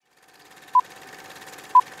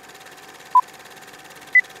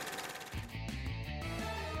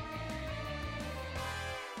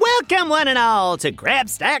Welcome, one and all, to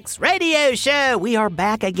Grabstack's radio show. We are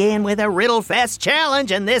back again with a Riddle Fest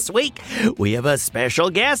challenge, and this week we have a special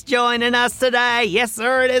guest joining us today. Yes,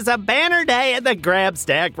 sir, it is a banner day at the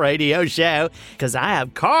Grabstack radio show, because I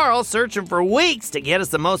have Carl searching for weeks to get us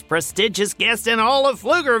the most prestigious guest in all of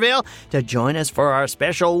Pflugerville to join us for our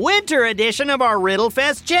special winter edition of our Riddle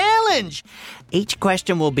Fest challenge. Each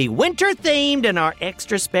question will be winter-themed, and our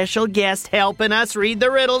extra special guest helping us read the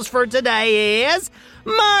riddles for today is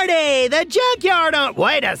Marty, the junkyard owner.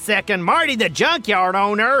 Wait a second, Marty, the junkyard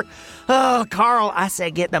owner? Oh, Carl, I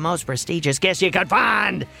said get the most prestigious guest you could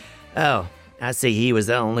find. Oh, I see he was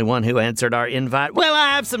the only one who answered our invite. Well,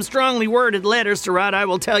 I have some strongly worded letters to write, I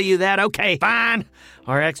will tell you that. Okay, fine.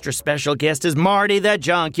 Our extra special guest is Marty, the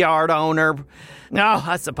junkyard owner. Oh,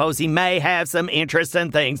 I suppose he may have some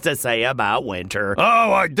interesting things to say about winter.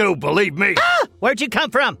 Oh, I do, believe me. Ah, where'd you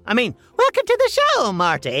come from? I mean, welcome to the show,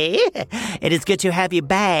 Marty. It is good to have you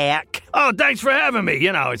back. Oh, thanks for having me.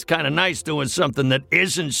 You know, it's kind of nice doing something that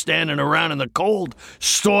isn't standing around in the cold,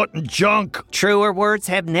 sorting junk. Truer words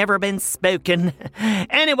have never been spoken.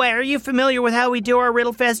 Anyway, are you familiar with how we do our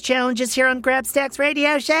Riddle Fest challenges here on Grabstack's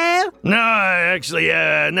radio show? No, I actually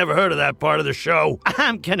never heard of that part of the show.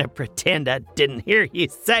 I'm gonna pretend I didn't hear you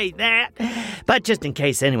say that. But just in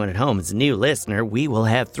case anyone at home is a new listener, we will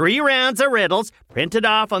have 3 rounds of riddles printed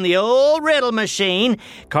off on the old riddle machine.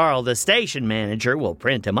 Carl, the station manager, will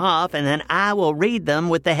print them off, and then I will read them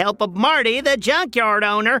with the help of Marty, the junkyard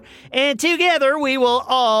owner, and together we will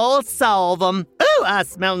all solve them. Ooh, I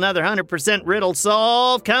smell another 100% riddle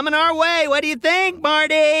solve coming our way. What do you think,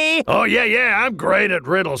 Marty? Oh, yeah, I'm great at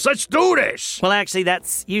riddles. Let's do this. Well, actually,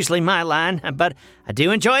 that's usually my line, but I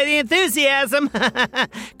do enjoy the enthusiasm.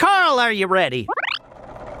 Carl, are you ready?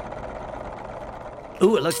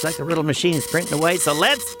 Ooh, it looks like the riddle machine is printing away, so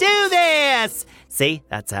let's do this! See,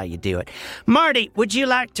 that's how you do it. Marty, would you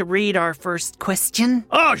like to read our first question?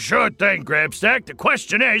 Oh, sure thing, Grabstack. The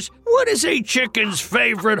question is, what is a chicken's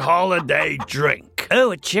favorite holiday drink?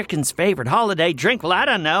 Oh, a chicken's favorite holiday drink? Well, I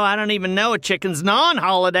don't know. I don't even know a chicken's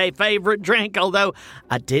non-holiday favorite drink, although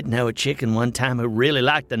I did know a chicken one time who really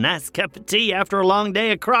liked a nice cup of tea after a long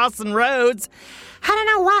day of crossing roads. I don't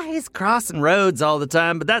know why he's crossing roads all the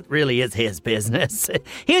time, but that really is his business.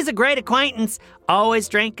 He was a great acquaintance, always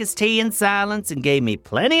drank his tea in silence, and gave me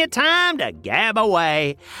plenty of time to gab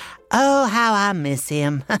away. Oh, how I miss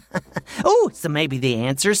him. Oh, so maybe the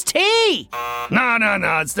answer's tea. No,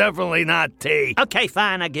 it's definitely not tea. Okay,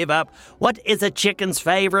 fine, I give up. What is a chicken's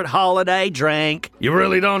favorite holiday drink? You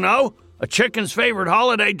really don't know? A chicken's favorite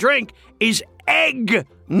holiday drink is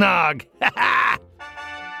eggnog.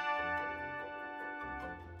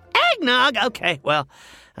 Eggnog? Okay, well,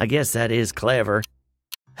 I guess that is clever.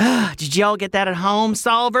 Did y'all get that at home,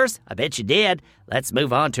 solvers? I bet you did. Let's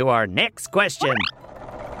move on to our next question.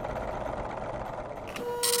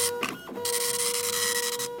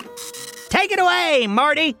 Take it away,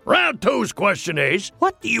 Marty. Round 2's question is,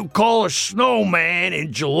 what do you call a snowman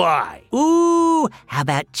in July? Ooh, how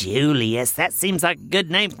about Julius? That seems like a good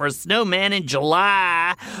name for a snowman in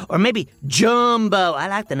July. Or maybe Jumbo. I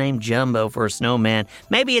like the name Jumbo for a snowman.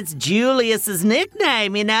 Maybe it's Julius's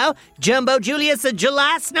nickname, you know? Jumbo Julius, a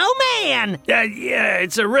July snowman. Yeah,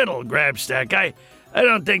 it's a riddle, Grabstack. I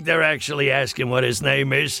don't think they're actually asking what his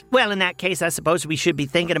name is. Well, in that case, I suppose we should be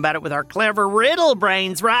thinking about it with our clever riddle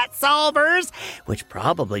brains, right, solvers? Which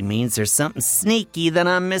probably means there's something sneaky that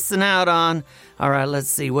I'm missing out on. All right, let's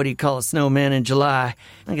see. What do you call a snowman in July?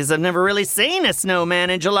 I guess I've never really seen a snowman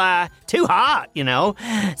in July. Too hot, you know.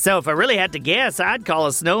 So if I really had to guess, I'd call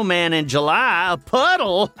a snowman in July a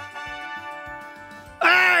puddle.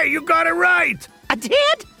 Hey, you got it right. I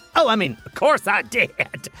did? Oh, I mean, of course I did.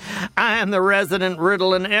 I am the resident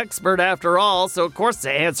riddling expert after all, so of course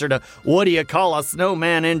the answer to what do you call a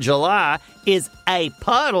snowman in July is a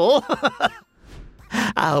puddle.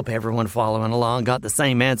 I hope everyone following along got the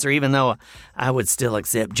same answer, even though I would still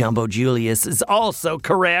accept Jumbo Julius is also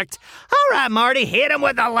correct. All right, Marty, hit him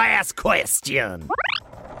with the last question.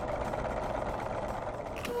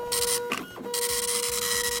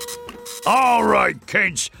 All right,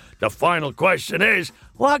 kids. The final question is,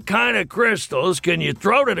 what kind of crystals can you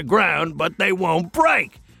throw to the ground but they won't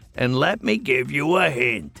break? And let me give you a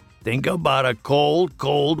hint. Think about a cold,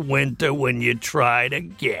 cold winter when you try to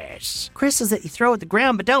guess. Crystals that you throw at the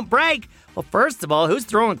ground but don't break? Well, first of all, who's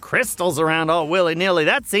throwing crystals around all willy-nilly?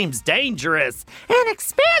 That seems dangerous and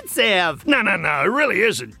expensive. No, it really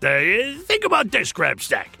isn't. Think about this,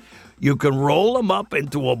 Grabstack. You can roll them up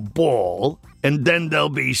into a ball, and then they'll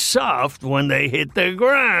be soft when they hit the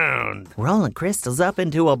ground. Rolling crystals up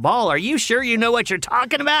into a ball. Are you sure you know what you're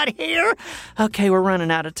talking about here? Okay, we're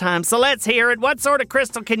running out of time, so let's hear it. What sort of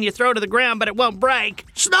crystal can you throw to the ground but it won't break?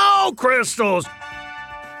 Snow crystals!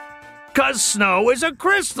 'Cause snow is a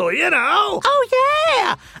crystal, you know. Oh,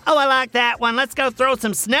 yeah! Oh, I like that one. Let's go throw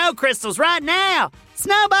some snow crystals right now.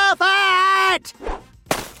 Snowball fight!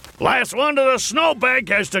 Last one to the snowbank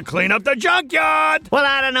has to clean up the junkyard. Well,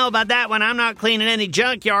 I don't know about that one. I'm not cleaning any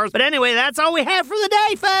junkyards. But anyway, that's all we have for the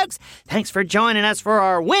day, folks. Thanks for joining us for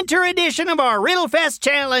our winter edition of our Riddle Fest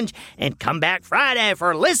Challenge. And come back Friday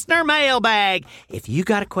for Listener Mailbag. If you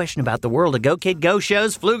got a question about the world of Go Kid Go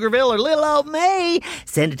shows, Pflugerville, or little old me,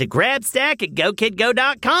 send it to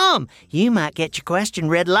grabstack@gokidgo.com. You might get your question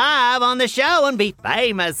read live on the show and be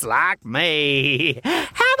famous like me.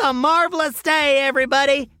 Have a marvelous day,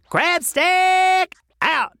 everybody. Grabstack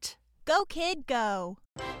out. Go, kid, go.